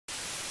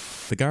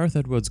The Gareth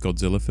Edwards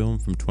Godzilla film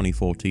from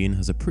 2014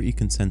 has a pretty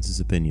consensus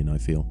opinion, I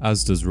feel,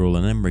 as does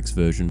Roland Emmerich's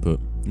version,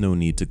 but no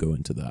need to go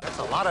into that. That's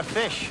a lot of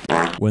fish.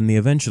 When they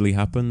eventually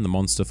happen, the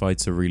monster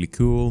fights are really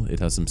cool, it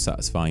has some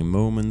satisfying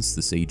moments,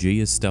 the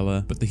CG is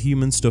stellar, but the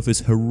human stuff is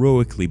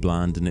heroically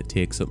bland and it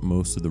takes up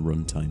most of the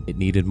runtime. It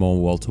needed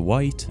more Walter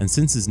White, and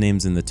since his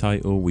name's in the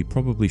title, we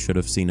probably should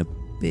have seen a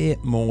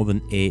bit more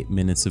than 8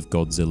 minutes of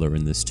Godzilla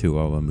in this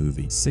 2-hour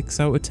movie. 6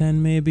 out of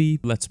 10 maybe?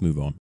 Let's move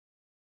on.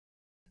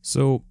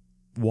 So,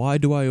 why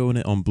do I own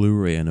it on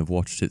Blu-ray and have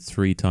watched it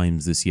 3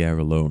 times this year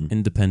alone,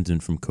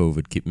 independent from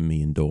COVID keeping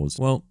me indoors?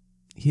 Well,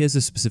 here's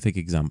a specific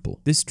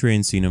example. This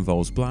train scene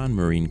involves bland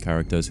marine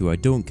characters who I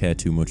don't care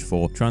too much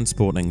for,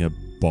 transporting a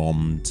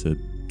bomb to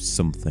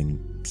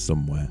something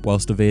somewhere,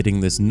 whilst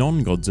evading this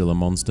non-Godzilla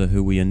monster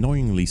who we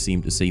annoyingly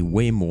seem to see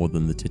way more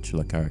than the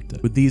titular character.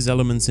 With these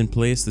elements in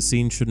place, the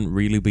scene shouldn't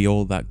really be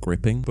all that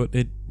gripping, but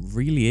it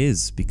really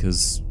is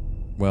because,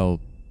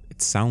 well,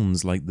 it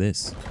sounds like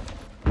this.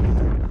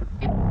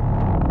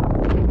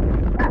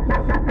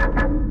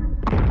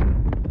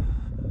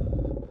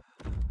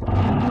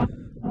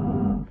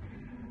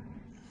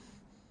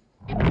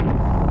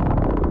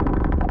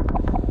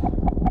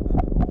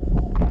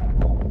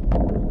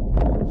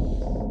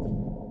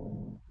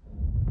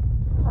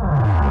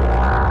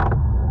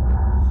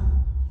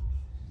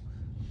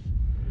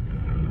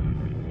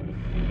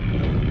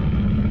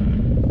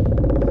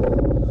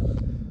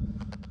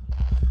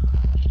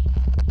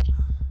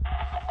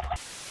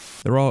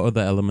 There are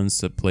other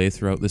elements at play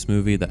throughout this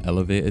movie that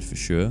elevate it for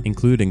sure,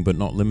 including but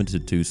not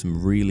limited to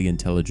some really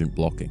intelligent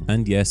blocking.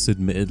 And yes,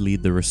 admittedly,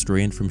 the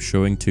restraint from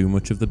showing too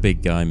much of the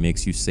big guy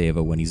makes you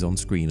savor when he's on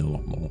screen a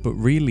lot more. But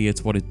really,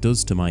 it's what it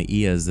does to my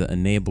ears that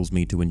enables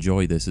me to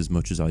enjoy this as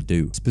much as I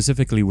do,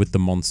 specifically with the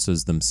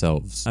monsters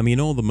themselves. I mean,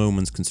 all the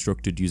moments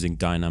constructed using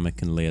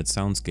dynamic and layered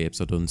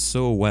soundscapes are done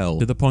so well,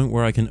 to the point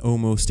where I can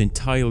almost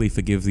entirely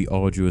forgive the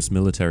arduous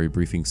military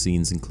briefing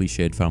scenes and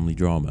cliched family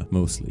drama,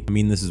 mostly. I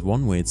mean, this is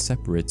one way it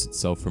separates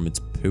itself from its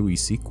pooey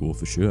sequel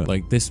for sure.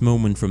 Like, this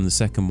moment from the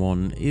second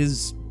one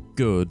is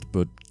good,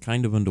 but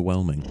kind of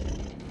underwhelming.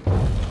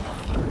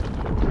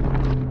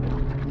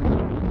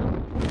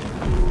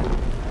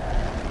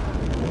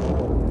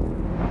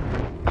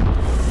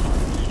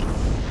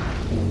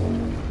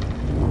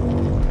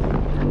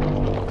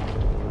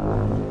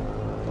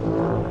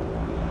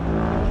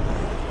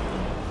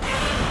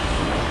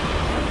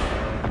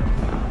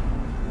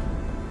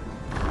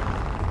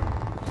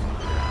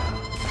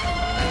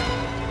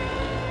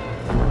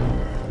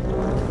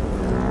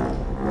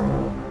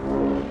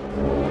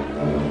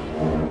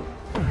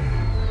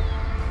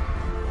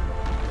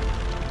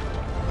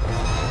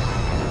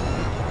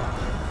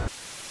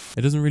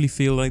 It doesn't really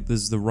feel like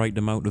there's the right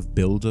amount of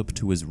build-up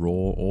to his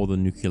roar or the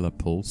nuclear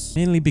pulse,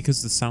 mainly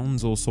because the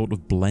sounds all sort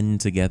of blend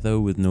together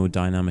with no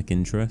dynamic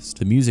interest.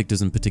 The music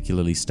doesn't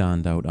particularly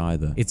stand out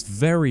either. It's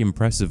very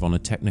impressive on a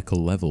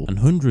technical level, and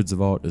hundreds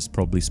of artists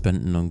probably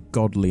spent an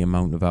ungodly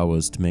amount of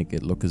hours to make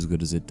it look as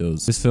good as it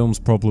does. This film's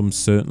problems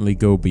certainly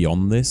go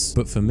beyond this,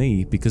 but for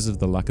me, because of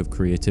the lack of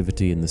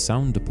creativity in the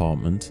sound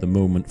department, the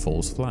moment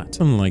falls flat.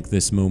 Unlike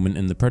this moment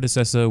in the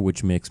predecessor,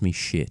 which makes me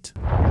shit.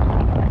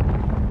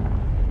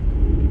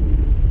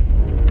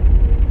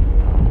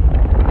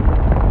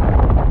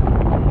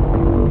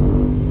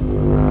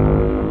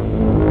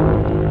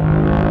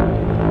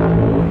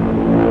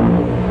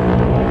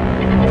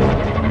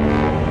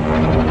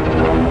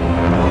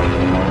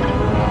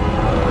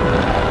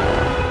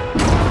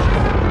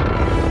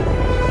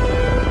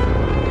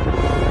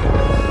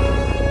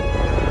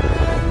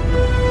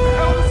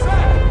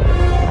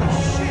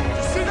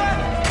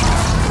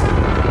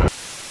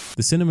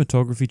 The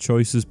cinematography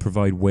choices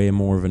provide way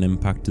more of an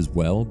impact as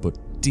well, but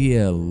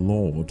dear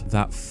lord,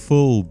 that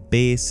full,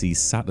 bassy,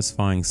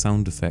 satisfying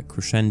sound effect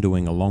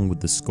crescendoing along with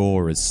the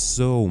score is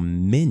so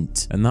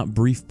mint. And that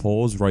brief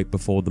pause right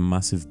before the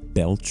massive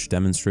belch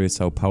demonstrates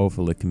how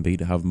powerful it can be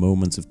to have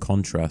moments of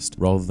contrast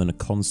rather than a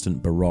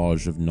constant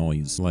barrage of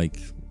noise, like,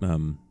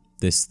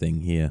 this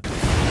thing here.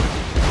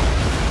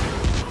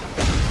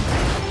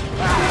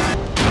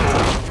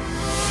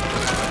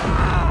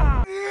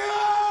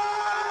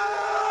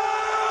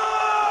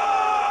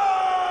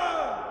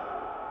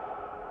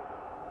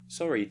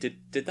 Sorry,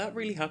 did that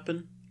really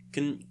happen?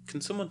 Can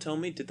someone tell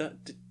me, did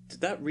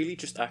that really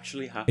just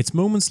actually happen? It's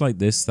moments like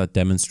this that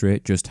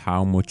demonstrate just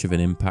how much of an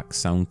impact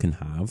sound can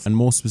have, and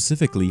more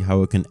specifically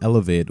how it can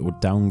elevate or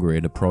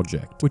downgrade a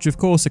project, which of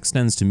course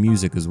extends to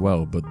music as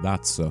well, but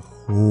that's a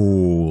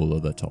whole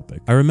other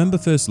topic. I remember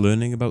first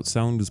learning about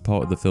sound as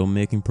part of the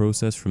filmmaking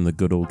process from the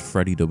good old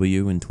Freddie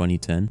W in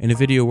 2010, in a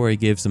video where he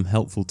gave some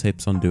helpful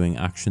tips on doing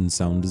action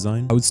sound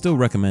design. I would still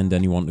recommend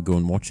anyone to go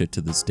and watch it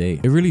to this day.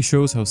 It really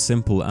shows how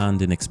simple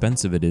and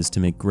inexpensive it is to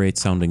make great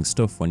sounding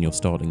stuff when you're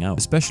starting out,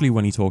 especially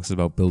when he talks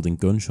about building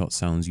gunshot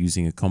sounds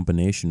using a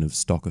combination of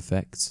stock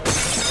effects.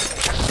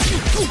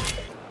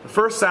 The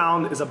first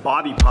sound is a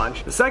body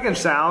punch. The second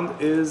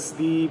sound is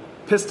the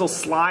pistol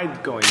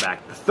slide going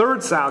back. The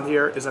third sound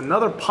here is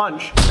another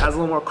punch, has a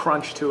little more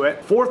crunch to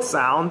it. Fourth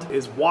sound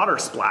is water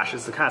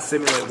splashes to kind of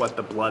simulate what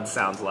the blood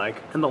sounds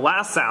like. And the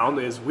last sound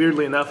is,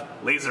 weirdly enough,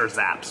 laser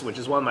zaps, which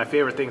is one of my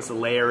favorite things to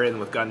layer in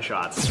with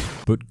gunshots.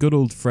 But good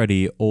old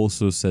Freddy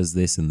also says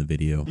this in the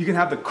video. You can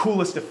have the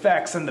coolest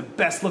effects and the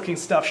best looking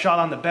stuff shot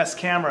on the best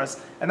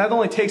cameras, and that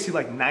only takes you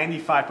like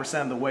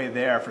 95% of the way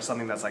there for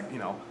something that's like, you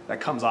know, that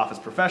comes off as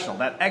professional.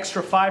 That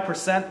extra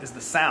 5% is the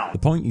sound. The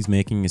point he's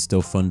making is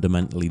still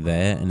fundamentally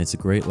there, and it's a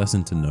great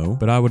lesson to know,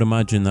 but I would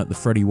imagine that the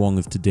Freddie Wong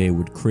of today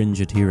would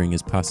cringe at hearing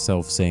his past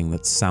self saying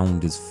that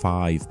sound is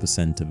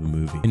 5% of a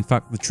movie. In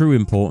fact, the true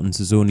importance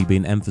has only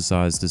been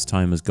emphasized as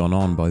time has gone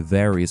on by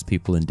various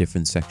people in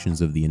different sections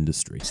of the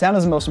industry. Sound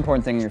is the most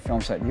important thing in your film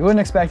set. You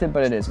wouldn't expect it,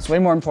 but it is. It's way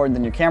more important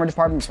than your camera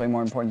department, it's way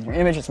more important than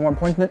your image, it's more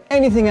important than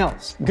anything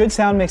else. Good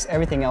sound makes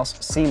everything else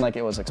seem like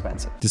it was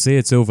expensive. To say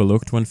it's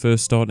overlooked when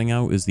first starting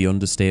out is the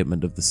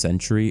understatement of the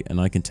century, and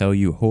I can tell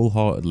you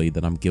wholeheartedly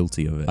that I'm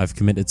guilty of it. I've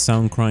committed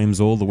sound crimes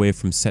all the way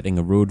from setting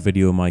a Rode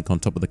video mic on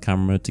top of the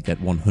camera to get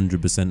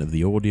 100% of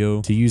the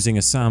audio, to using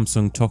a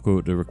Samsung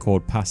Taco to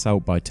record Pass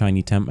Out by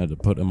Tiny Temper to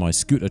put in my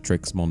Scooter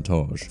Tricks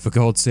montage. For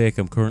God's sake,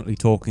 I'm currently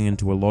talking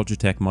into a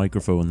Logitech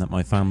microphone that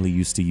my family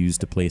used to use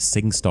to play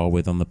SingStar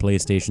with on the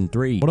PlayStation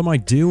 3. What am I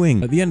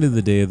doing? At the end of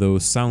the day though,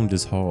 sound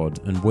is hard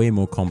and way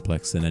more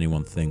complex than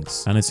anyone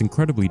thinks, and it's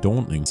incredibly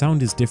daunting.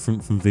 Sound is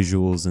different from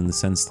visuals in the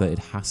sense that it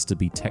has to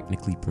be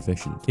technically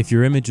proficient. If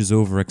your image is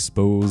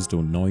overexposed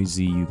or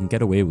noisy, you can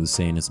get away with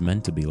saying it's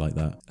meant to be like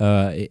that.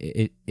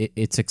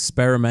 It's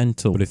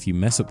experimental, but if you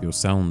mess up your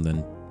sound,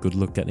 then good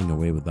luck getting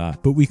away with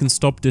that. But we can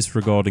stop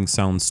disregarding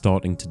sound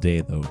starting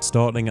today though.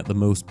 Starting at the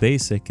most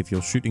basic, if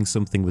you're shooting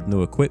something with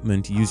no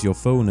equipment, use your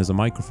phone as a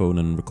microphone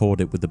and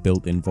record it with the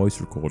built-in voice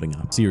recording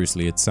app.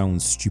 Seriously, it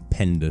sounds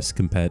stupendous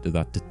compared to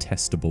that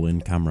detestable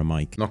in-camera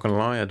mic. Not gonna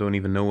lie, I don't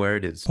even know where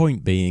it is.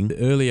 Point being, the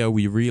earlier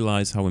we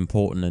realize how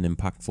important and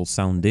impactful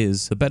sound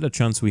is, the better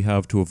chance we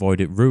have to avoid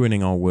it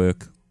ruining our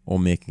work or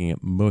making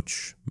it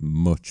much,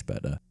 much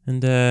better.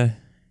 And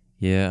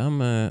yeah,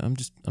 I'm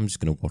just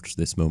gonna watch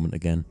this moment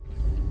again.